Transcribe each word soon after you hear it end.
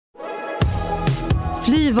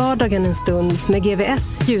Fly vardagen en stund med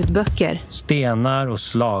GVS ljudböcker. Stenar och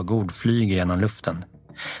slagord flyger genom luften.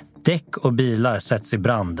 Däck och bilar sätts i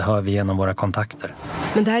brand, hör vi genom våra kontakter.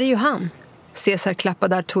 Men det här är ju han. Cesar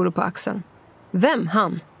klappade Arturo på axeln. Vem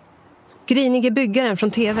han? Grinige byggaren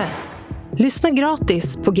från TV. Lyssna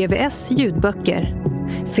gratis på GVS ljudböcker.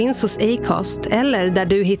 Finns hos Acast eller där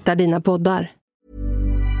du hittar dina poddar.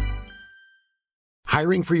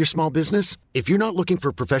 Hiring for your small business? If you're not looking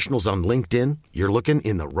for professionals on LinkedIn, you're looking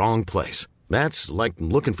in the wrong place. That's like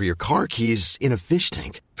looking for your car keys in a fish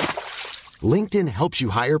tank. LinkedIn helps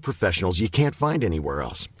you hire professionals you can't find anywhere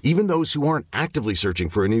else, even those who aren't actively searching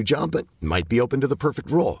for a new job but might be open to the perfect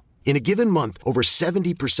role. In a given month, over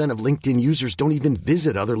 70% of LinkedIn users don't even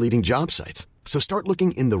visit other leading job sites. So start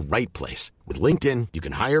looking in the right place. With LinkedIn, you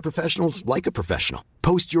can hire professionals like a professional.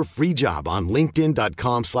 Post your free job on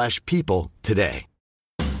linkedin.com/people today.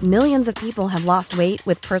 Millions of people have lost weight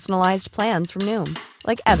with personalized plans from Noom.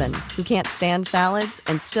 Like Evan, who can't stand salads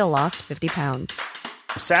and still lost 50 pounds.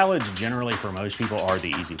 Salads generally for most people are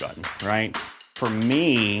the easy button, right? For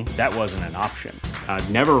me, that wasn't an option. I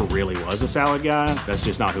never really was a salad guy. That's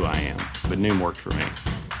just not who I am. But Noom worked for me.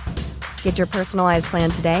 Get your personalized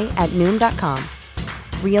plan today at Noom.com.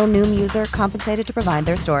 Real Noom user compensated to provide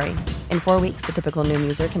their story. In 4 weeks, the typical Noom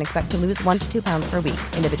user can expect to lose 1 to 2 pounds per week.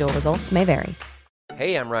 Individual results may vary.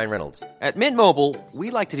 Hey, I'm Ryan Reynolds. At Mint Mobile,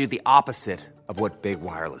 we like to do the opposite of what Big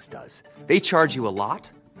Wireless does. They charge you a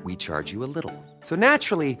lot. We charge you a little. So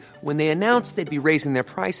naturally, when they announced they'd be raising their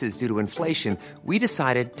prices due to inflation, we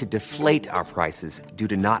decided to deflate our prices due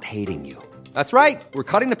to not hating you. That's right.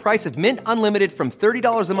 We're cutting the price of Mint Unlimited from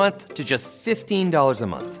 $30 a month to just $15 a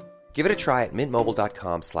month. Give it a try at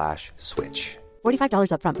mintmobile.com/switch.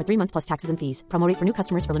 $45 up front for 3 months plus taxes and fees. Promo rate for new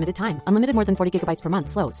customers for limited time. Unlimited more than 40 gigabytes per month.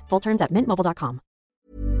 Slows full terms at mintmobile.com.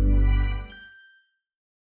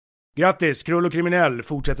 Grattis, Krull och Kriminell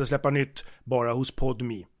fortsätter släppa nytt bara hos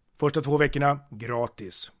Podme. Första 2 veckorna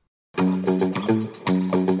gratis.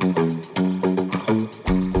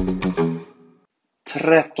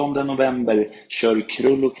 November kör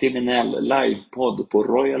Krull och Kriminell livepodd på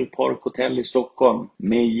Royal Park Hotel i Stockholm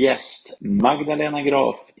med gäst Magdalena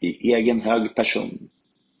Graf i egen hög person.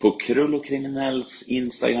 På Krull och Kriminells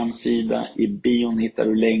Instagram-sida i bion hittar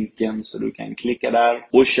du länken så du kan klicka där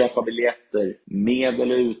och köpa biljetter med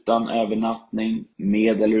eller utan övernattning,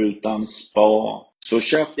 med eller utan spa. Så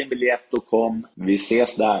köp din biljett och kom, vi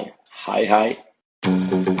ses där. Hej hej!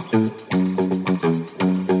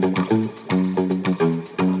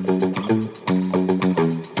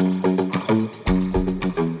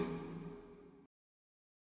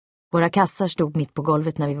 Våra kassar stod mitt på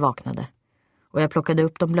golvet när vi vaknade. Och jag plockade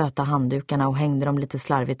upp de blöta handdukarna och hängde dem lite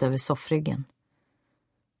slarvigt över soffryggen.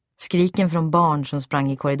 Skriken från barn som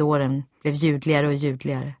sprang i korridoren blev ljudligare och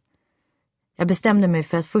ljudligare. Jag bestämde mig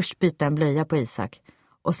för att först byta en blöja på Isak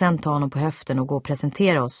och sen ta honom på höften och gå och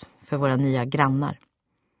presentera oss för våra nya grannar.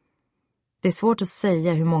 Det är svårt att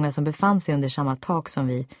säga hur många som befann sig under samma tak som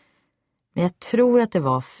vi, men jag tror att det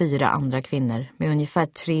var 4 andra kvinnor med ungefär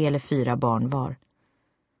 3 eller 4 barn var.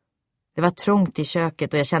 Det var trångt i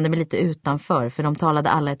köket och jag kände mig lite utanför för de talade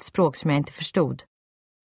alla ett språk som jag inte förstod.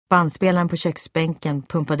 Bandspelaren på köksbänken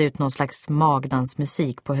pumpade ut någon slags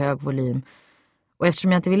magdansmusik på hög volym och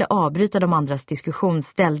eftersom jag inte ville avbryta de andras diskussion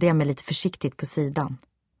ställde jag mig lite försiktigt på sidan.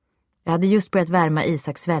 Jag hade just börjat värma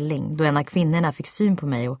Isaks välling då en av kvinnorna fick syn på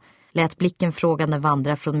mig och lät blicken frågande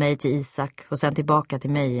vandra från mig till Isak och sen tillbaka till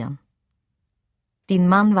mig igen. Din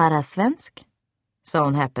man var svensk? Sa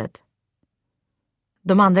hon häpet.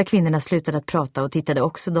 De andra kvinnorna slutade att prata och tittade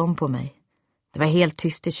också de på mig. Det var helt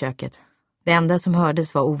tyst i köket. Det enda som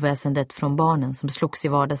hördes var oväsendet från barnen som slogs i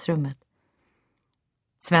vardagsrummet.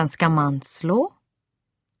 Svenska man slå?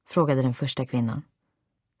 Frågade den första kvinnan.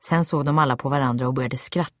 Sen såg de alla på varandra och började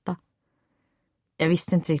skratta. Jag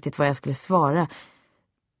visste inte riktigt vad jag skulle svara.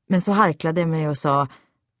 Men så harklade jag mig och sa,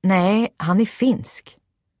 nej, han är finsk.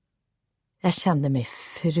 Jag kände mig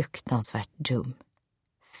fruktansvärt dum.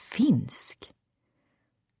 Finsk?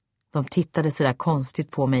 De tittade så där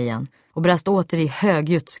konstigt på mig igen och brast åter i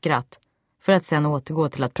högljutt skratt för att sen återgå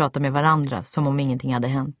till att prata med varandra som om ingenting hade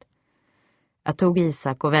hänt. Jag tog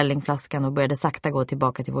Isak och vällingflaskan och började sakta gå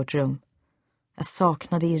tillbaka till vårt rum. Jag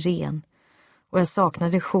saknade Irene och jag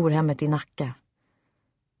saknade jourhemmet i Nacka.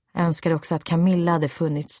 Jag önskade också att Camilla hade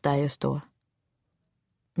funnits där just då.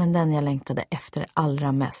 Men den jag längtade efter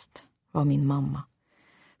allra mest var min mamma.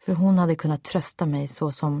 För hon hade kunnat trösta mig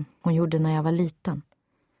så som hon gjorde när jag var liten.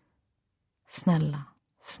 Snälla,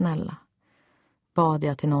 snälla, bad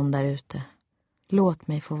jag till någon där ute. Låt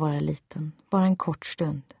mig få vara liten, bara en kort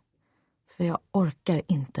stund. För jag orkar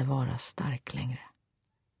inte vara stark längre.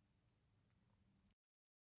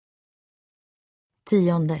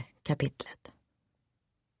 10:e kapitlet.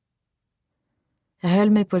 Jag höll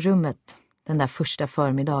mig på rummet den där första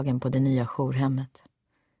förmiddagen på det nya jourhemmet.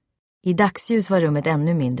 I dagsljus var rummet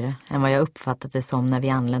ännu mindre än vad jag uppfattat det som när vi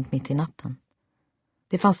anlänt mitt i natten.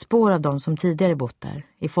 Det fanns spår av dem som tidigare bott där,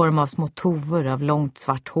 i form av små tovor av långt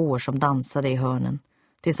svart hår som dansade i hörnen,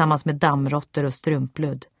 tillsammans med dammråttor och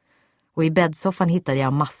strumpludd. Och i bäddsoffan hittade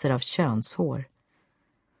jag massor av könshår.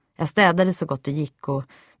 Jag städade så gott det gick och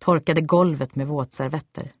torkade golvet med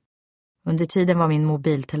våtservetter. Under tiden var min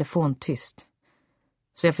mobiltelefon tyst.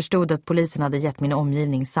 Så jag förstod att polisen hade gett min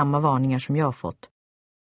omgivning samma varningar som jag fått.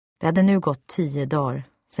 Det hade nu gått 10 dagar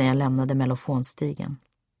sedan jag lämnade mellofonstigen.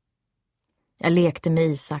 Jag lekte med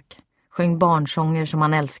Isak, sjöng barnsånger som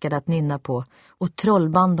han älskade att nynna på och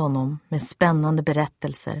trollband honom med spännande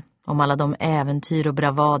berättelser om alla de äventyr och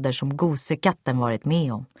bravader som gosekatten varit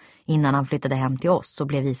med om innan han flyttade hem till oss och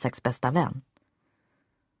blev Isaks bästa vän.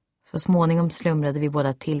 Så småningom slumrade vi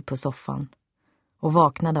båda till på soffan och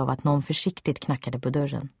vaknade av att någon försiktigt knackade på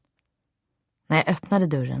dörren. När jag öppnade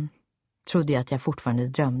dörren trodde jag att jag fortfarande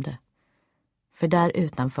drömde. För där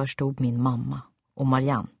utanför stod min mamma och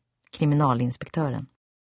Marianne, kriminalinspektören.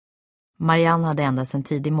 Marianne hade ända sedan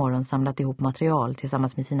tidig morgon samlat ihop material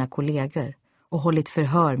tillsammans med sina kollegor och hållit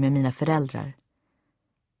förhör med mina föräldrar.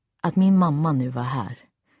 Att min mamma nu var här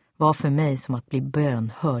var för mig som att bli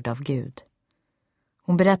bönhörd av Gud.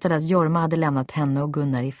 Hon berättade att Jorma hade lämnat henne och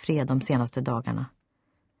Gunnar i fred de senaste dagarna.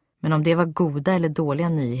 Men om det var goda eller dåliga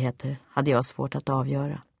nyheter hade jag svårt att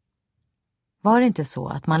avgöra. Var det inte så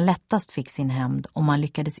att man lättast fick sin hämnd om man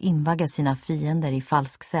lyckades invagga sina fiender i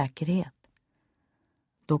falsk säkerhet?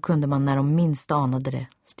 Då kunde man när de minst anade det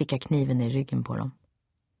sticka kniven i ryggen på dem.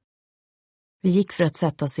 Vi gick för att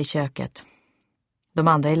sätta oss i köket. De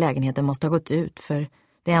andra i lägenheten måste ha gått ut, för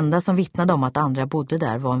det enda som vittnade om att andra bodde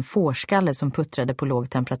där var en fårskalle som puttrade på låg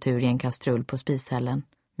temperatur i en kastrull på spishällen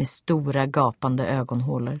med stora gapande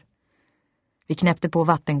ögonhålor. Vi knäppte på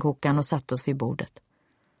vattenkokaren och satte oss vid bordet.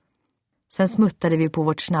 Sen smuttade vi på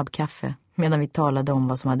vårt snabbkaffe medan vi talade om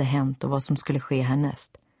vad som hade hänt och vad som skulle ske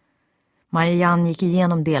härnäst. Marianne gick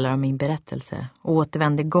igenom delar av min berättelse och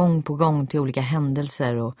återvände gång på gång till olika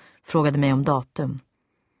händelser och frågade mig om datum.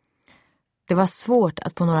 Det var svårt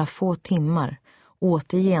att på några få timmar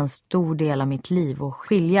återge en stor del av mitt liv och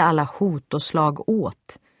skilja alla hot och slag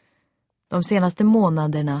åt. De senaste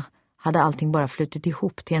månaderna hade allting bara flutit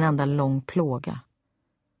ihop till en enda lång plåga.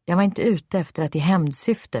 Jag var inte ute efter att i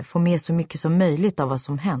hämndsyfte få med så mycket som möjligt av vad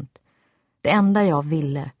som hänt. Det enda jag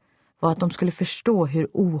ville var att de skulle förstå hur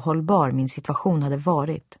ohållbar min situation hade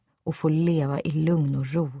varit och få leva i lugn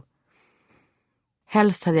och ro.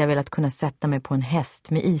 Helst hade jag velat kunna sätta mig på en häst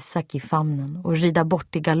med Isak i famnen och rida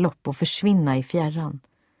bort i galopp och försvinna i fjärran.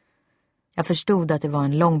 Jag förstod att det var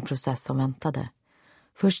en lång process som väntade.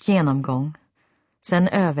 Först genomgång, sen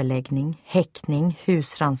överläggning, häktning,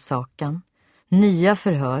 husrannsakan, nya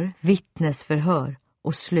förhör, vittnesförhör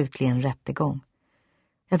och slutligen rättegång.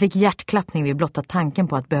 Jag fick hjärtklappning vid blotta tanken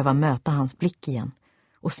på att behöva möta hans blick igen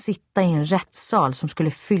och sitta i en rättssal som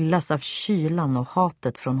skulle fyllas av kylan och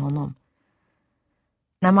hatet från honom.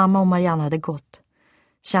 När mamma och Marianne hade gått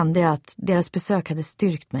kände jag att deras besök hade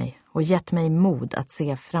styrkt mig och gett mig mod att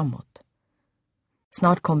se framåt.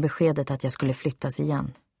 Snart kom beskedet att jag skulle flyttas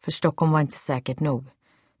igen, för Stockholm var inte säkert nog.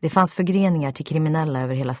 Det fanns förgreningar till kriminella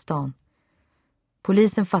över hela stan.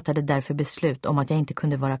 Polisen fattade därför beslut om att jag inte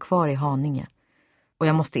kunde vara kvar i Haninge. Och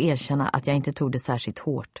jag måste erkänna att jag inte tog det särskilt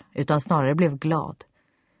hårt, utan snarare blev glad.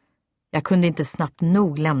 Jag kunde inte snabbt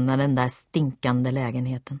nog lämna den där stinkande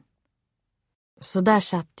lägenheten. Så där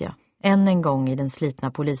satt jag, än en gång i den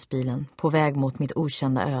slitna polisbilen, på väg mot mitt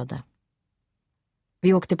okända öde.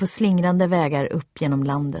 Vi åkte på slingrande vägar upp genom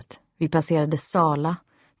landet. Vi passerade Sala,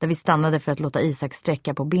 där vi stannade för att låta Isak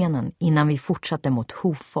sträcka på benen innan vi fortsatte mot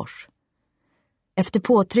Hofors. Efter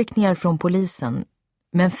påtryckningar från polisen,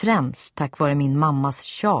 men främst tack vare min mammas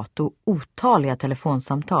tjat och otaliga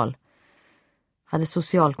telefonsamtal, hade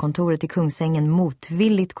socialkontoret i Kungsängen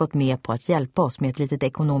motvilligt gått med på att hjälpa oss med ett litet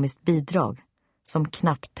ekonomiskt bidrag som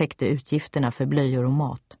knappt täckte utgifterna för blöjor och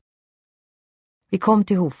mat. Vi kom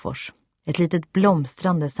till Hofors, ett litet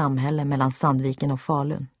blomstrande samhälle mellan Sandviken och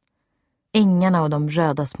Falun. Ängarna och de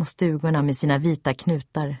röda små stugorna med sina vita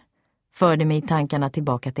knutar förde mig i tankarna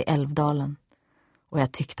tillbaka till Älvdalen, och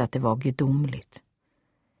jag tyckte att det var gudomligt.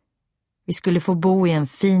 Vi skulle få bo i en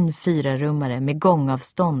fin 4-rummare med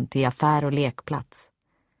gångavstånd till affär och lekplats.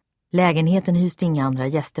 Lägenheten hyste inga andra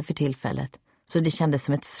gäster för tillfället, så det kändes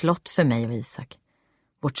som ett slott för mig och Isak.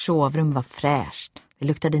 Vårt sovrum var fräscht, det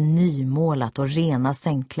luktade nymålat och rena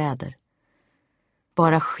sängkläder.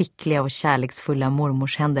 Bara skickliga och kärleksfulla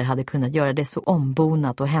mormors händer hade kunnat göra det så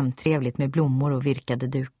ombonat och hemtrevligt med blommor och virkade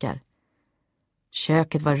dukar.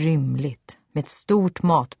 Köket var rymligt, med ett stort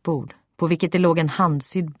matbord, på vilket det låg en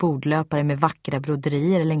handsydd bordlöpare med vackra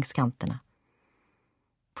broderier längs kanterna.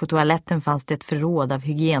 På toaletten fanns det ett förråd av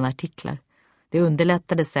hygienartiklar. Det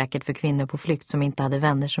underlättade säkert för kvinnor på flykt som inte hade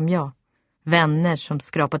vänner som jag. Vänner som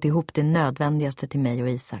skrapat ihop det nödvändigaste till mig och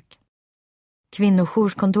Isak.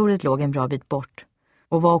 Kvinnojourskontoret låg en bra bit bort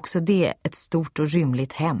och var också det ett stort och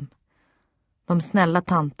rymligt hem. De snälla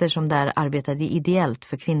tanter som där arbetade ideellt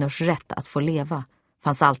för kvinnors rätt att få leva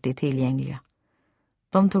fanns alltid tillgängliga.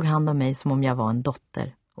 De tog hand om mig som om jag var en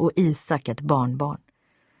dotter och Isak ett barnbarn.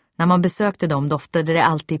 När man besökte dem doftade det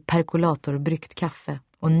alltid perkolator och bryggt kaffe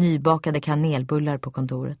och nybakade kanelbullar på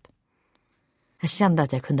kontoret. Jag kände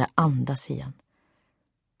att jag kunde andas igen.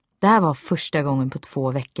 Det här var första gången på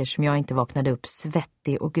 2 veckor som jag inte vaknade upp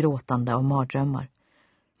svettig och gråtande av mardrömmar.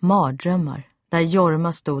 Mardrömmar där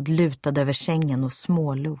Jorma stod lutad över sängen och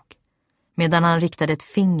smålog. Medan han riktade ett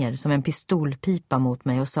finger som en pistolpipa mot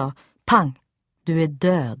mig och sa: "Pang, du är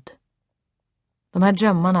död." De här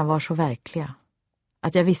drömmarna var så verkliga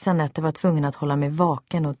att jag vissa nätter var tvungen att hålla mig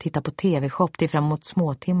vaken och titta på tv-shop till framåt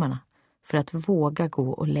småtimmarna för att våga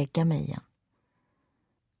gå och lägga mig igen.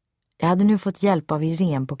 Jag hade nu fått hjälp av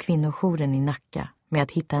Irene på kvinnojouren i Nacka med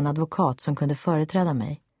att hitta en advokat som kunde företräda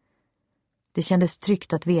mig. Det kändes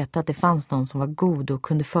tryggt att veta att det fanns någon som var god och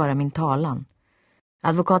kunde föra min talan.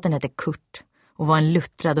 Advokaten hette Kurt och var en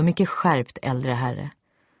luttrad och mycket skärpt äldre herre.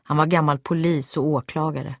 Han var gammal polis och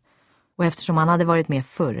åklagare och eftersom han hade varit med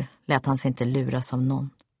förr lät han sig inte luras av någon.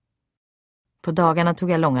 På dagarna tog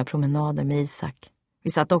jag långa promenader med Isak.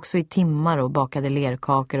 Vi satt också i timmar och bakade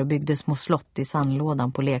lerkakor och byggde små slott i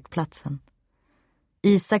sandlådan på lekplatsen.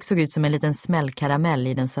 Isak såg ut som en liten smällkaramell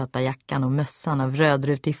i den söta jackan och mössan av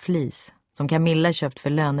rödrutig flis som Camilla köpt för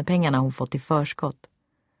lönepengarna hon fått i förskott.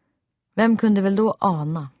 Vem kunde väl då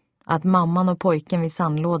ana att mamman och pojken vid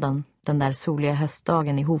sandlådan den där soliga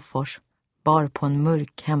höstdagen i Hofors bar på en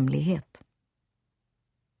mörk hemlighet?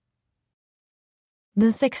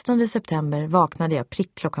 Den 16 september vaknade jag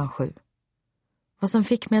prick klockan 7. Vad som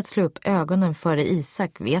fick mig att slå upp ögonen före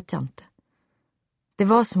Isak vet jag inte. Det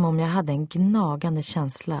var som om jag hade en gnagande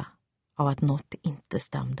känsla av att något inte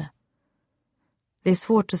stämde. Det är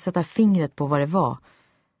svårt att sätta fingret på vad det var.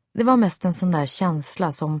 Det var mest en sån där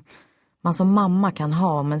känsla som man som mamma kan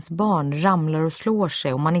ha om ens barn ramlar och slår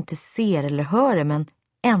sig och man inte ser eller hör det men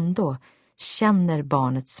ändå känner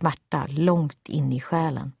barnets smärta långt in i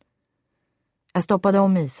själen. Jag stoppade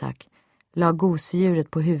om Isak, la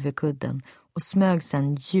gosedjuret på huvudkudden och smög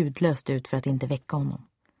sen ljudlöst ut för att inte väcka honom.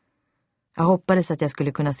 Jag hoppades att jag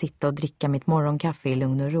skulle kunna sitta och dricka mitt morgonkaffe i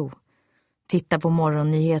lugn och ro. Titta på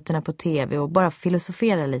morgonnyheterna på tv och bara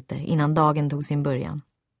filosofera lite innan dagen tog sin början.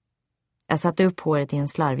 Jag satte upp håret i en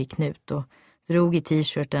slarvig knut och drog i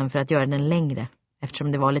t-shirten för att göra den längre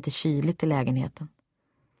eftersom det var lite kyligt i lägenheten.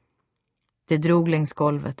 Det drog längs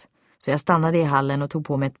golvet så jag stannade i hallen och tog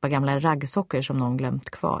på mig ett par gamla raggsockor som någon glömt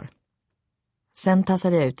kvar. Sen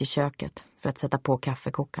tassade jag ut i köket för att sätta på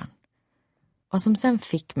kaffekokaren. Vad som sen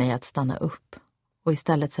fick mig att stanna upp och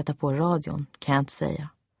istället sätta på radion kan jag inte säga.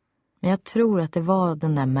 Men jag tror att det var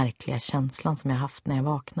den där märkliga känslan som jag haft när jag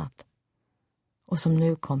vaknat. Och som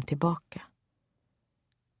nu kom tillbaka.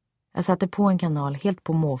 Jag satte på en kanal helt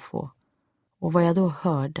på måfå. Och vad jag då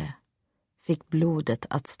hörde fick blodet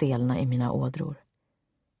att stelna i mina ådror.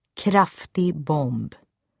 Kraftig bomb.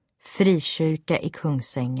 Frikyrka i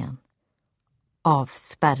Kungsängen.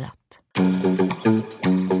 Avspärrat.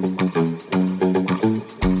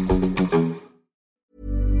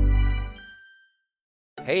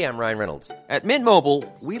 Hey, I'm Ryan Reynolds. At Mint Mobile,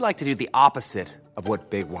 we like to do the opposite of what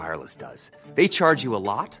Big Wireless does. They charge you a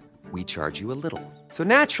lot, we charge you a little. So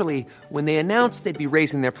naturally, when they announced they'd be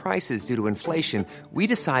raising their prices due to inflation, we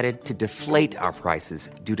decided to deflate our prices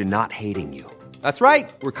due to not hating you. That's right.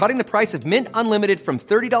 We're cutting the price of Mint Unlimited from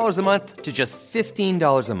 $30 a month to just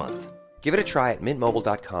 $15 a month. Give it a try at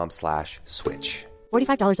mintmobile.com/switch.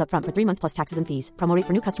 $45 up front for 3 months plus taxes and fees. Promo rate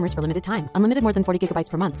for new customers for limited time. Unlimited more than 40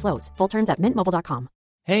 gigabytes per month. Slows full terms at mintmobile.com.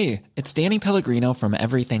 Hey, it's Danny Pellegrino from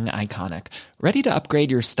Everything Iconic. Ready to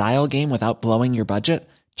upgrade your style game without blowing your budget?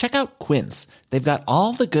 Check out Quince. They've got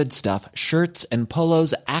all the good stuff, shirts and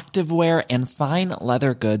polos, activewear and fine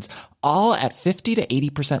leather goods, all at 50 to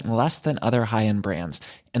 80% less than other high-end brands.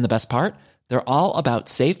 And the best part? They're all about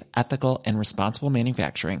safe, ethical and responsible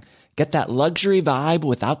manufacturing. Get that luxury vibe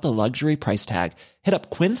without the luxury price tag. Hit up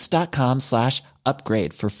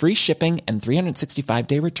quince.com/upgrade for free shipping and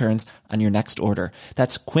 365-day returns on your next order.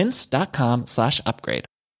 That's quince.com/upgrade.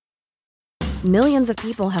 Millions of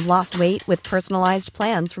people have lost weight with personalized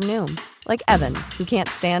plans from Noom. Like Evan, who can't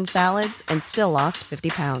stand salads and still lost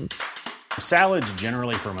 50 pounds. Salads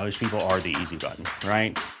generally for most people are the easy button,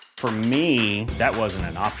 right? For me, that wasn't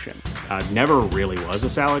an option. I never really was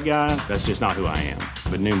a salad guy. That's just not who I am.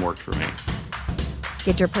 But Noom worked for me.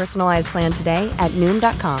 Get your personalized plan today at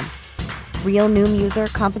Noom.com. Real Noom user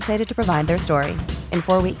compensated to provide their story. In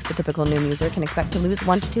 4 weeks, the typical Noom user can expect to lose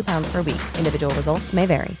 1 to 2 pounds per week. Individual results may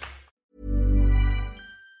vary.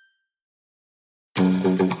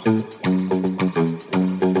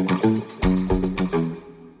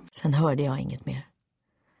 Sen hörde jag inget mer.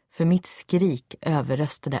 För mitt skrik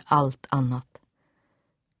överröstade allt annat.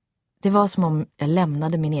 Det var som om jag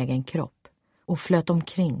lämnade min egen kropp och flöt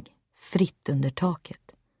omkring, fritt under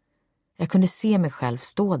taket. Jag kunde se mig själv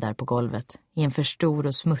stå där på golvet i en för stor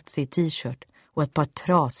och smutsig t-shirt och ett par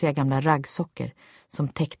trasiga gamla raggsockor som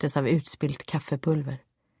täcktes av utspillt kaffepulver.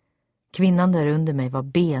 Kvinnan där under mig var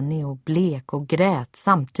benig och blek och grät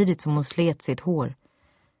samtidigt som hon slet sitt hår.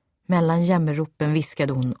 Mellan jämmerropen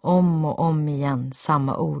viskade hon om och om igen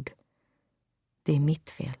samma ord. Det är mitt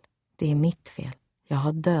fel, det är mitt fel. Jag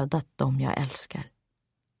har dödat dem jag älskar.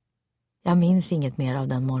 Jag minns inget mer av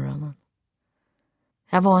den morgonen.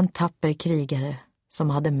 Jag var en tapper krigare som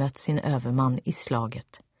hade mött sin överman i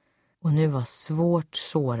slaget och nu var svårt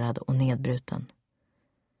sårad och nedbruten.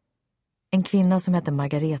 En kvinna som hette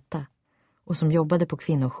Margareta och som jobbade på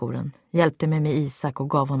kvinnojouren hjälpte mig med Isak och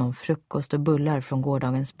gav honom frukost och bullar från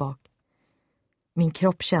gårdagens bak. Min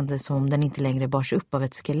kropp kändes som om den inte längre bars upp av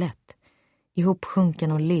ett skelett.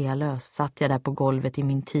 Ihopsjunken och lealös satt jag där på golvet i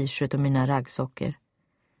min t-shirt och mina raggsockor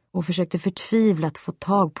och försökte förtvivlat få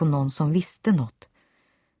tag på någon som visste något.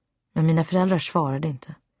 Men mina föräldrar svarade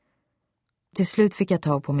inte. Till slut fick jag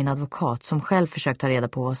tag på min advokat som själv försökt ta reda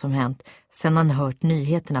på vad som hänt sedan han hört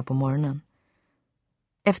nyheterna på morgonen.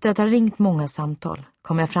 Efter att ha ringt många samtal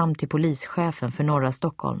kom jag fram till polischefen för norra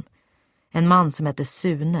Stockholm. En man som hette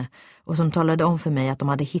Sune och som talade om för mig att de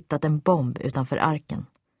hade hittat en bomb utanför Arken.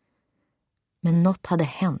 Men något hade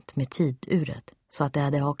hänt med tiduret så att det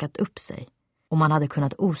hade hakat upp sig och man hade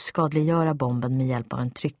kunnat oskadliggöra bomben med hjälp av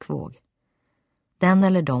en tryckvåg. Den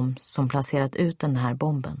eller de som placerat ut den här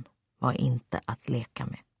bomben var inte att leka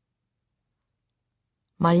med.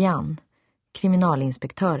 Marianne,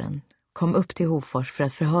 kriminalinspektören, kom upp till Hofors för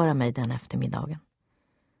att förhöra mig den eftermiddagen.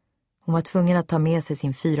 Hon var tvungen att ta med sig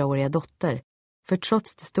sin 4-åriga dotter, för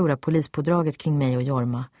trots det stora polispådraget kring mig och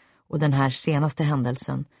Jorma och den här senaste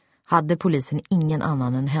händelsen hade polisen ingen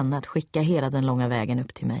annan än henne att skicka hela den långa vägen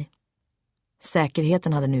upp till mig.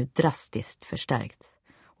 Säkerheten hade nu drastiskt förstärkts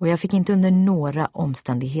och jag fick inte under några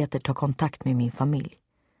omständigheter ta kontakt med min familj.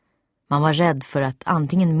 Man var rädd för att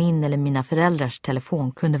antingen min eller mina föräldrars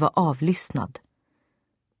telefon kunde vara avlyssnad.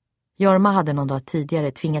 Jorma hade någon dag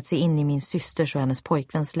tidigare tvingat sig in i min systers och hennes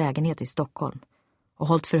pojkväns lägenhet i Stockholm och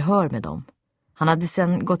hållit förhör med dem. Han hade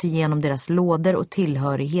sedan gått igenom deras lådor och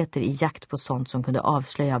tillhörigheter i jakt på sånt som kunde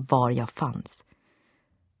avslöja var jag fanns.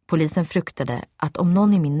 Polisen fruktade att om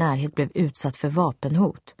någon i min närhet blev utsatt för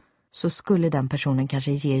vapenhot så skulle den personen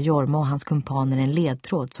kanske ge Jorma och hans kumpaner en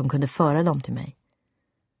ledtråd som kunde föra dem till mig.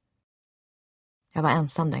 Jag var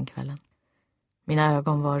ensam den kvällen. Mina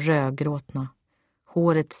ögon var rödgråtna,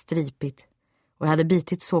 håret stripigt och jag hade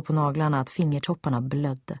bitit så på naglarna att fingertopparna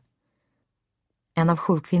blödde. En av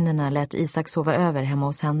jourkvinnorna lät Isak sova över hemma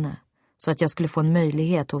hos henne så att jag skulle få en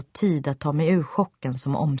möjlighet och tid att ta mig ur chocken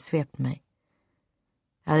som omsvept mig.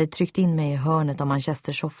 Jag hade tryckt in mig i hörnet av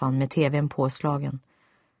manchestersoffan med tvn påslagen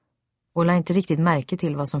och lade inte riktigt märke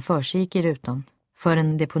till vad som försiggick i rutan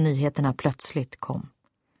förrän det på nyheterna plötsligt kom.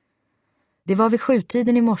 Det var vid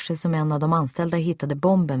 7-tiden i morse som en av de anställda hittade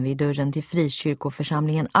bomben vid dörren till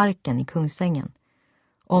frikyrkoförsamlingen Arken i Kungsängen.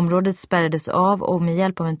 Området spärrades av och med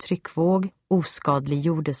hjälp av en tryckvåg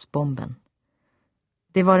oskadliggjordes bomben.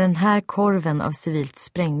 Det var den här korven av civilt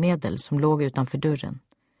sprängmedel som låg utanför dörren.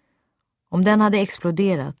 Om den hade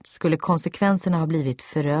exploderat skulle konsekvenserna ha blivit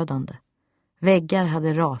förödande. Väggar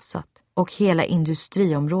hade rasat och hela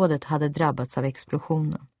industriområdet hade drabbats av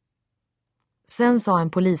explosionen. Sen sa en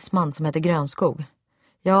polisman som heter Grönskog: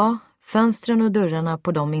 ja, fönstren och dörrarna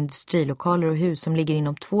på de industrilokaler och hus som ligger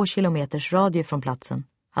inom 2 kilometers radie från platsen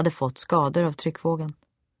hade fått skador av tryckvågen.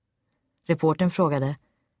 Reportern frågade: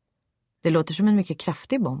 det låter som en mycket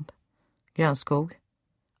kraftig bomb. Grönskog: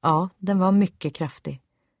 ja, den var mycket kraftig.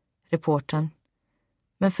 Reportern: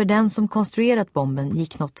 men för den som konstruerat bomben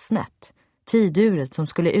gick något snett. Tiduret som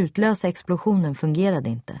skulle utlösa explosionen fungerade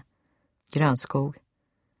inte. Grönskog: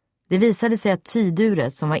 det visade sig att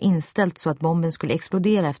tiduret som var inställt så att bomben skulle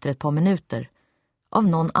explodera efter ett par minuter av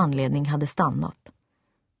någon anledning hade stannat.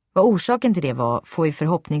 Vad orsaken till det var får vi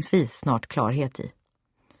förhoppningsvis snart klarhet i.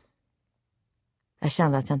 Jag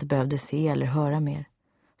kände att jag inte behövde se eller höra mer.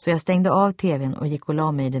 Så jag stängde av tvn och gick och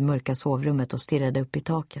la mig i det mörka sovrummet och stirrade upp i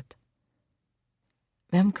taket.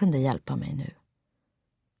 Vem kunde hjälpa mig nu?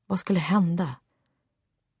 Vad skulle hända?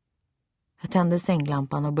 Jag tände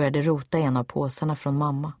sänglampan och började rota i en av påsarna från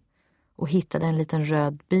mamma och hittade en liten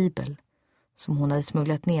röd bibel som hon hade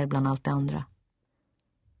smugglat ner bland allt det andra.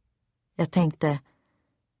 Jag tänkte,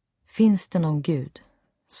 finns det någon Gud,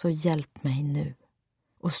 så hjälp mig nu.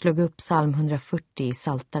 Och slog upp psalm 140 i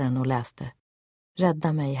Psaltaren och läste: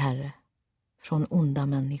 Rädda mig, Herre, från onda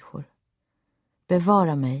människor.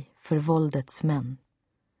 Bevara mig för våldets män,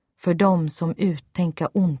 för dem som uttänka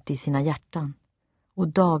ont i sina hjärtan och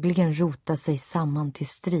dagligen rota sig samman till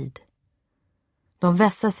strid. De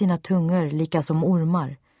vässar sina tungor lika som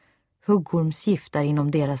ormar, huggormsgift är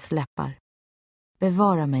inom deras läppar.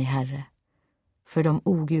 Bevara mig, Herre, för de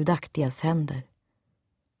ogudaktigas händer.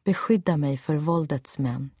 Beskydda mig för våldets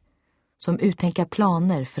män, som uttänka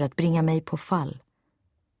planer för att bringa mig på fall.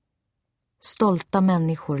 Stolta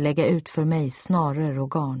människor lägga ut för mig snaror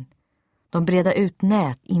och garn. De breda ut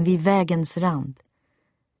nät in vid vägens rand.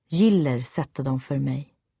 Giller sätter de för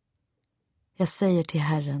mig. Jag säger till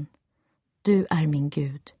Herren, du är min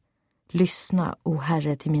Gud. Lyssna, o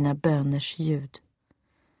Herre, till mina böners ljud.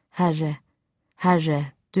 Herre, Herre,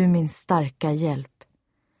 du min starka hjälp.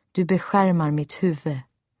 Du beskärmar mitt huvud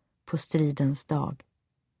på stridens dag.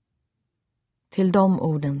 Till de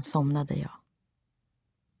orden somnade jag.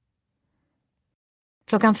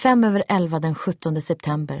 11:05 den 17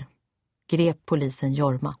 september grep polisen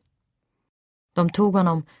Jorma. De tog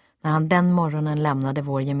honom när han den morgonen lämnade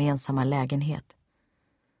vår gemensamma lägenhet.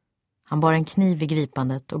 Han bar en kniv vid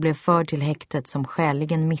gripandet och blev förd till häktet som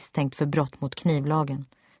skäligen misstänkt för brott mot knivlagen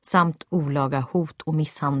samt olaga hot och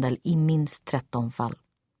misshandel i minst 13 fall.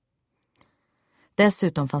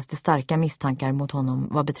 Dessutom fanns det starka misstankar mot honom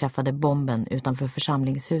vad beträffade bomben utanför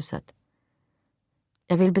församlingshuset.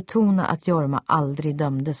 Jag vill betona att Jorma aldrig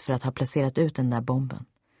dömdes för att ha placerat ut den där bomben.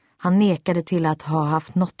 Han nekade till att ha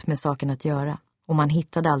haft något med saken att göra och man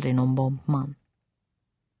hittade aldrig någon bombman.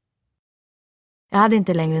 Jag hade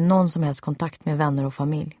inte längre någon som helst kontakt med vänner och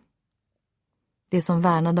familj. Det som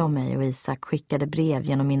värnade om mig och Isak skickade brev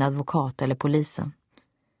genom min advokat eller polisen.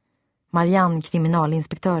 Marianne,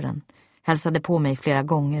 kriminalinspektören, hälsade på mig flera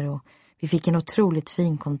gånger och vi fick en otroligt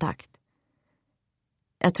fin kontakt.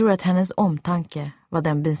 Jag tror att hennes omtanke var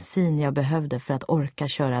den bensin jag behövde för att orka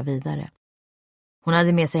köra vidare. Hon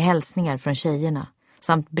hade med sig hälsningar från tjejerna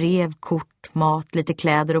samt brev, kort, mat, lite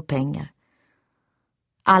kläder och pengar.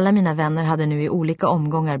 Alla mina vänner hade nu i olika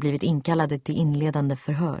omgångar blivit inkallade till inledande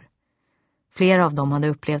förhör. Flera av dem hade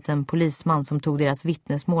upplevt en polisman som tog deras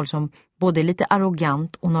vittnesmål som både lite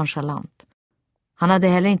arrogant och nonchalant. Han hade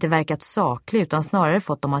heller inte verkat saklig utan snarare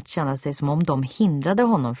fått dem att känna sig som om de hindrade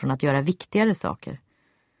honom från att göra viktigare saker.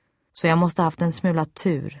 Så jag måste ha haft en smula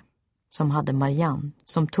tur som hade Marianne,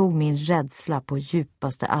 som tog min rädsla på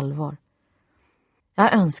djupaste allvar.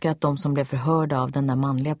 Jag önskar att de som blev förhörda av den där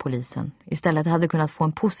manliga polisen istället hade kunnat få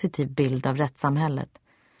en positiv bild av rättssamhället.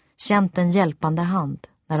 Känt en hjälpande hand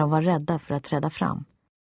när de var rädda för att träda fram.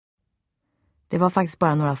 Det var faktiskt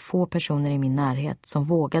bara några få personer i min närhet som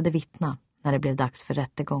vågade vittna när det blev dags för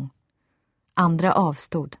rättegång. Andra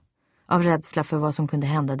avstod av rädsla för vad som kunde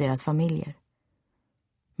hända deras familjer.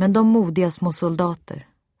 Men de modiga små soldater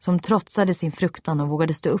som trotsade sin fruktan och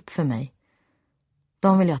vågade stå upp för mig,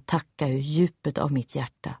 de vill jag tacka ur djupet av mitt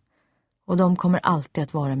hjärta. Och de kommer alltid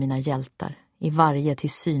att vara mina hjältar i varje till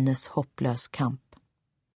synes hopplös kamp.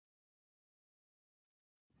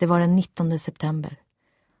 Det var den 19 september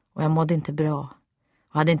och jag mådde inte bra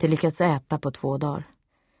och hade inte lyckats äta på 2 dagar.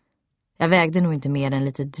 Jag vägde nog inte mer än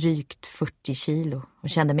lite drygt 40 kilo och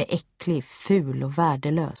kände mig äcklig, ful och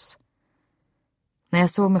värdelös. När jag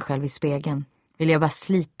såg mig själv i spegeln ville jag bara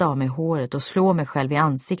slita av mig håret och slå mig själv i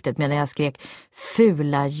ansiktet medan jag skrek: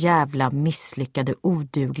 fula, jävla, misslyckade,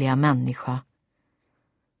 odugliga människa.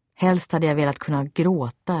 Helst hade jag velat kunna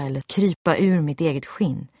gråta eller krypa ur mitt eget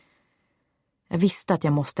skinn. Jag visste att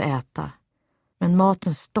jag måste äta, men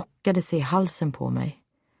maten stockade sig i halsen på mig.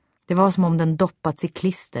 Det var som om den doppats i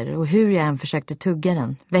klister och hur jag än försökte tugga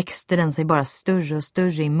den växte den sig bara större och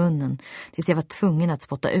större i munnen tills jag var tvungen att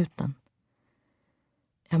spotta ut den.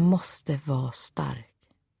 Jag måste vara stark.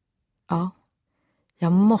 Ja,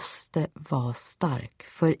 jag måste vara stark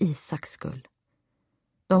för Isaks skull.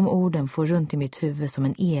 De orden får runt i mitt huvud som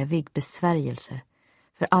en evig besvärjelse,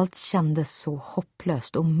 för allt kändes så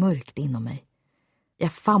hopplöst och mörkt inom mig.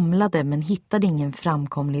 Jag famlade men hittade ingen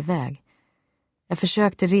framkomlig väg. Jag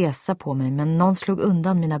försökte resa på mig men någon slog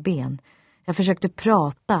undan mina ben. Jag försökte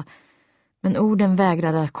prata, men orden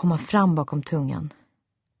vägrade att komma fram bakom tungan.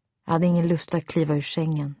 Jag hade ingen lust att kliva ur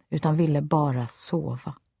sängen, utan ville bara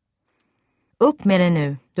sova. Upp med dig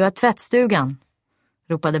nu, du har tvättstugan,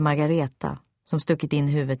 ropade Margareta, som stuckit in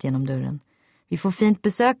huvudet genom dörren. Vi får fint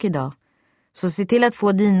besök idag, så se till att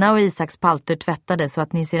få dina och Isaks palter tvättade så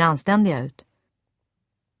att ni ser anständiga ut.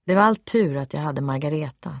 Det var allt tur att jag hade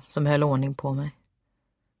Margareta som höll ordning på mig.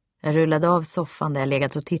 Jag rullade av soffan där jag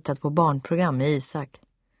legat och tittat på barnprogram med Isak.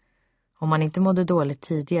 Om man inte mådde dåligt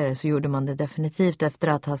tidigare så gjorde man det definitivt efter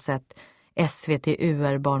att ha sett SVT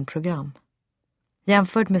UR-barnprogram.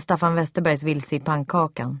 Jämfört med Staffan Westerbergs Vilse i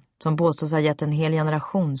pannkakan, som påstås ha gett en hel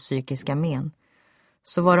generation psykiska men,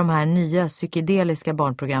 så var de här nya psykedeliska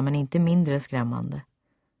barnprogrammen inte mindre skrämmande.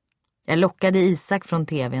 Jag lockade Isak från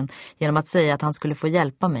tvn genom att säga att han skulle få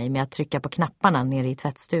hjälpa mig med att trycka på knapparna nere i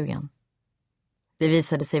tvättstugan. Det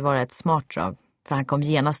visade sig vara ett smart drag, för han kom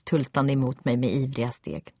genast tultande emot mig med ivriga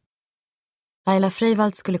steg. Laila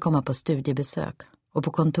Freivalds skulle komma på studiebesök, och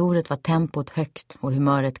på kontoret var tempot högt och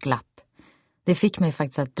humöret glatt. Det fick mig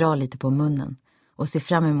faktiskt att dra lite på munnen och se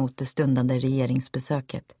fram emot det stundande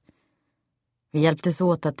regeringsbesöket. Vi hjälptes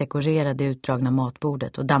åt att dekorera det utdragna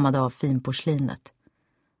matbordet och dammade av finporslinet.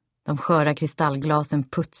 De sköra kristallglasen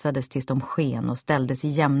putsades tills de sken och ställdes i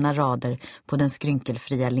jämna rader på den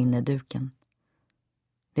skrynkelfria linneduken.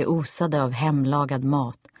 Det osade av hemlagad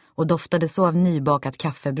mat och doftade så av nybakat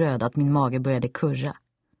kaffebröd att min mage började kurra.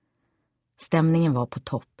 Stämningen var på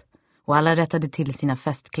topp och alla rättade till sina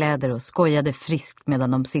festkläder och skojade friskt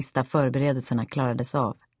medan de sista förberedelserna klarades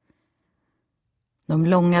av. De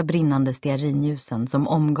långa brinnande stearinljusen som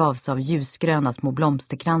omgavs av ljusgröna små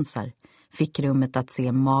blomsterkransar fick rummet att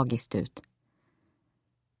se magiskt ut.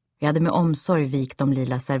 Vi hade med omsorg vikt de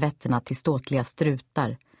lila servetterna till ståtliga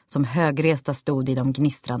strutar som högresta stod i de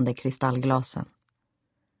gnistrande kristallglasen.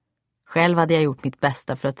 Själv hade jag gjort mitt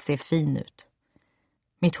bästa för att se fin ut.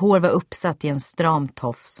 Mitt hår var uppsatt i en stram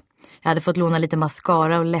tofs. Jag hade fått låna lite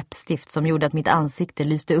mascara och läppstift som gjorde att mitt ansikte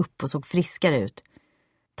lyste upp och såg friskare ut.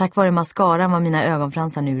 Tack vare mascaran var mina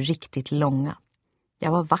ögonfransar nu riktigt långa.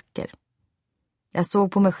 Jag var vacker. Jag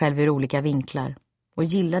såg på mig själv ur olika vinklar och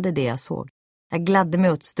gillade det jag såg. Jag gladde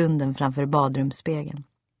mig åt stunden framför badrumsspegeln.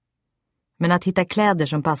 Men att hitta kläder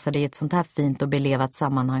som passade i ett sånt här fint och belevat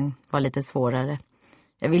sammanhang var lite svårare.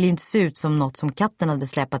 Jag ville ju inte se ut som något som katten hade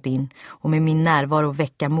släpat in och med min närvaro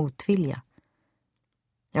väcka motvilja.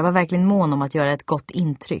 Jag var verkligen mån om att göra ett gott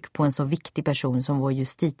intryck på en så viktig person som vår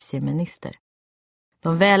justitieminister.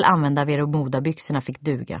 De väl använda Vero Moda-byxorna fick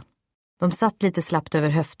duga. De satt lite slappt över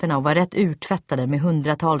höfterna och var rätt urtvättade med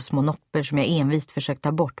hundratals små nopper som jag envist försökt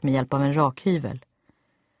ta bort med hjälp av en rakhyvel.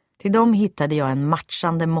 Till dem hittade jag en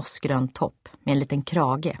matchande mossgrön topp med en liten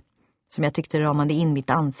krage som jag tyckte ramade in mitt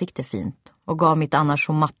ansikte fint och gav mitt annars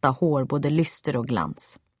så matta hår både lyster och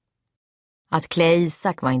glans. Att klä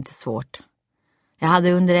Isak var inte svårt. Jag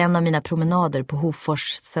hade under en av mina promenader på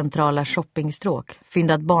Hofors centrala shoppingstråk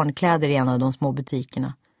fyndat barnkläder i en av de små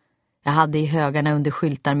butikerna. Jag hade i högarna under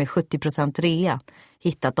skyltar med 70% rea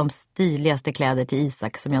hittat de stiligaste kläder till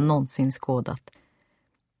Isak som jag någonsin skådat.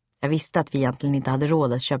 Jag visste att vi egentligen inte hade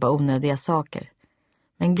råd att köpa onödiga saker.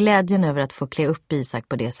 Men glädjen över att få klä upp Isak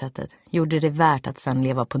på det sättet gjorde det värt att sedan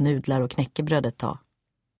leva på nudlar och knäckebröd ett tag.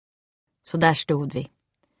 Så där stod vi.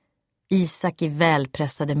 Isak i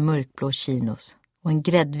välpressade mörkblå chinos och en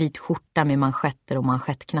gräddvit skjorta med manschetter och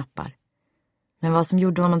manschettknappar. Men vad som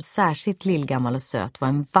gjorde honom särskilt lillgammal och söt var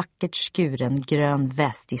en vackert skuren grön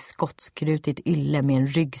väst i skottskrutigt ylle med en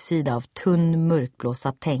ryggsida av tunn mörkblå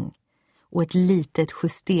satäng och ett litet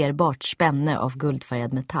justerbart spänne av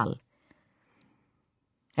guldfärgad metall.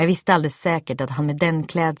 Jag visste alldeles säkert att han med den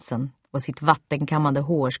klädseln och sitt vattenkammande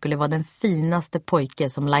hår skulle vara den finaste pojke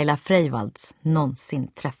som Laila Freivalds någonsin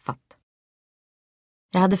träffat.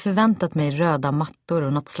 Jag hade förväntat mig röda mattor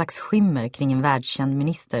och något slags skimmer kring en världskänd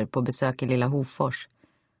minister på besök i lilla Hofors.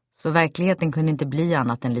 Så verkligheten kunde inte bli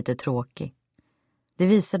annat än lite tråkig. Det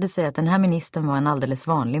visade sig att den här ministern var en alldeles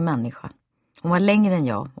vanlig människa. Hon var längre än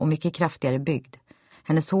jag och mycket kraftigare byggd.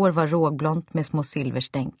 Hennes hår var rågblont med små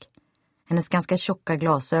silverstänk. Hennes ganska tjocka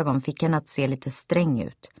glasögon fick henne att se lite sträng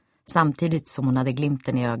ut, samtidigt som hon hade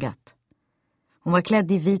glimten i ögat. Hon var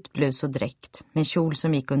klädd i vit blus och dräkt, med en kjol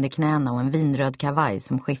som gick under knäna och en vinröd kavaj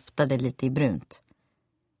som skiftade lite i brunt.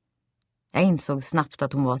 Jag insåg snabbt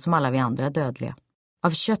att hon var som alla vi andra dödliga,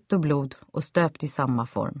 av kött och blod och stöpt i samma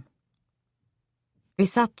form. Vi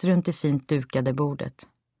satt runt det fint dukade bordet.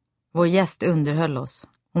 Vår gäst underhöll oss.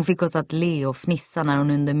 Hon fick oss att le och fnissa när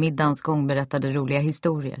hon under middagens gång berättade roliga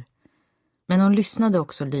historier. Men hon lyssnade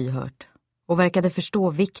också lyhört och verkade förstå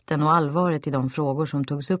vikten och allvaret i de frågor som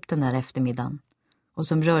togs upp den där eftermiddagen. och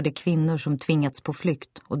som rörde kvinnor som tvingats på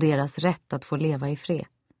flykt och deras rätt att få leva i fred.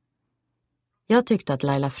 Jag tyckte att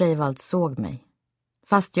Laila Freivalds såg mig.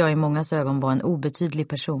 Fast jag i mångas ögon var en obetydlig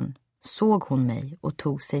person, såg hon mig och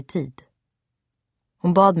tog sig tid.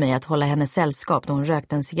 Hon bad mig att hålla henne sällskap då hon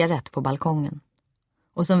rökte en cigarett på balkongen.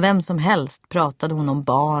 Och som vem som helst pratade hon om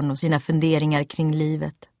barn och sina funderingar kring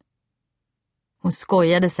livet. Hon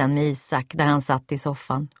skojade sen med Isak där han satt i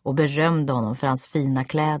soffan och berömde honom för hans fina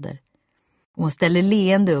kläder. Och hon ställde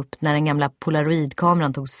leende upp när den gamla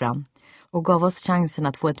polaroidkameran togs fram och gav oss chansen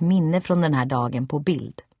att få ett minne från den här dagen på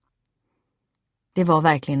bild. Det var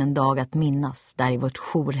verkligen en dag att minnas där i vårt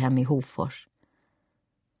jourhem i Hofors.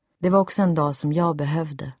 Det var också en dag som jag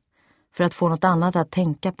behövde för att få något annat att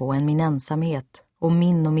tänka på än min ensamhet och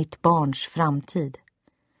min och mitt barns framtid.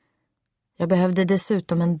 Jag behövde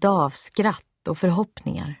dessutom en dag av skratt och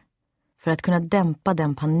förhoppningar för att kunna dämpa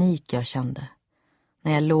den panik jag kände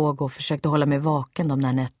när jag låg och försökte hålla mig vaken de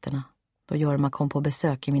där nätterna då Jorma kom på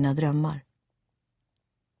besök i mina drömmar.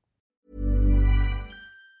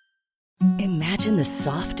 Imagine the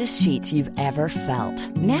softest sheets you've ever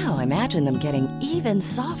felt. Now imagine them getting even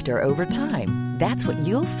softer over time. That's what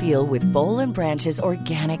you'll feel with Boll & Branch's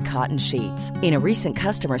organic cotton sheets. In a recent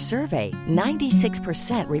customer survey,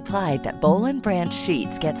 96% replied that Boll & Branch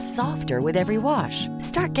sheets get softer with every wash.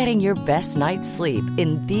 Start getting your best night's sleep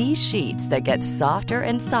in these sheets that get softer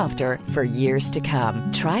and softer for years to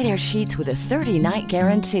come. Try their sheets with a 30-night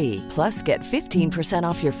guarantee. Plus, get 15%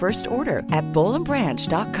 off your first order at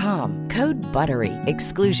bollandbranch.com. Code BUTTERY.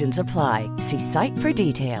 Exclusions apply. See site for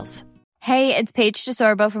details. Hey, it's Paige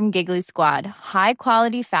DeSorbo from Giggly Squad. High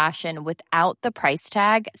quality fashion without the price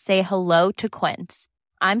tag. Say hello to Quince.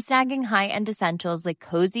 I'm snagging high-end essentials like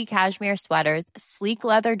cozy cashmere sweaters, sleek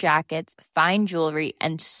leather jackets, fine jewelry,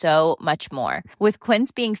 and so much more. With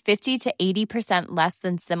Quince being 50 to 80% less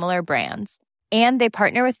than similar brands. And they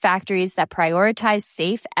partner with factories that prioritize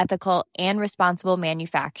safe, ethical, and responsible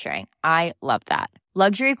manufacturing. I love that.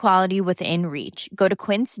 Luxury quality within reach. Go to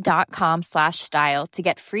quince.com/style to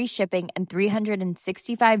get free shipping and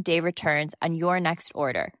 365-day returns on your next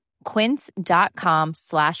order.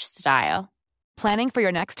 Quince.com/style. Planning for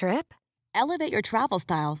your next trip? Elevate your travel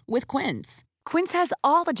style with Quince. Quince has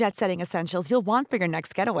all the jet-setting essentials you'll want for your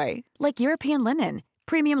next getaway, like European linen,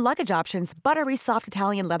 premium luggage options, buttery soft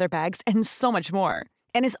Italian leather bags, and so much more.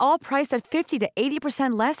 And is all priced at 50 to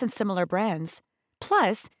 80% less than similar brands.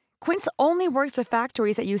 Plus, Quince only works with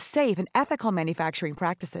factories that use safe and ethical manufacturing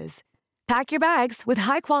practices. Pack your bags with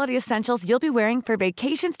high-quality essentials you'll be wearing for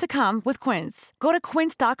vacations to come with Quince. Go to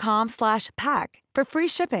quince.com/pack for free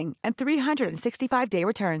shipping and 365-day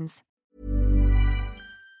returns.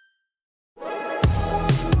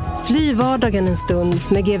 Fly vardagen en stund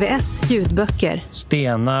med GVS ljudböcker.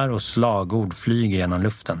 Stenar och slagord flyger genom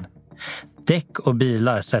luften. Däck och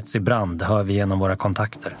bilar sätts i brand, hör vi genom våra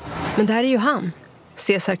kontakter. Men det här är ju han.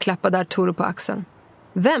 Cesar klappade Arturo på axeln.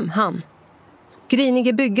 Vem han?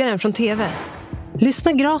 Grinige byggaren från TV.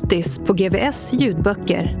 Lyssna gratis på GVS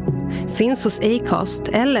ljudböcker. Finns hos Acast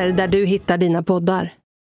eller där du hittar dina poddar.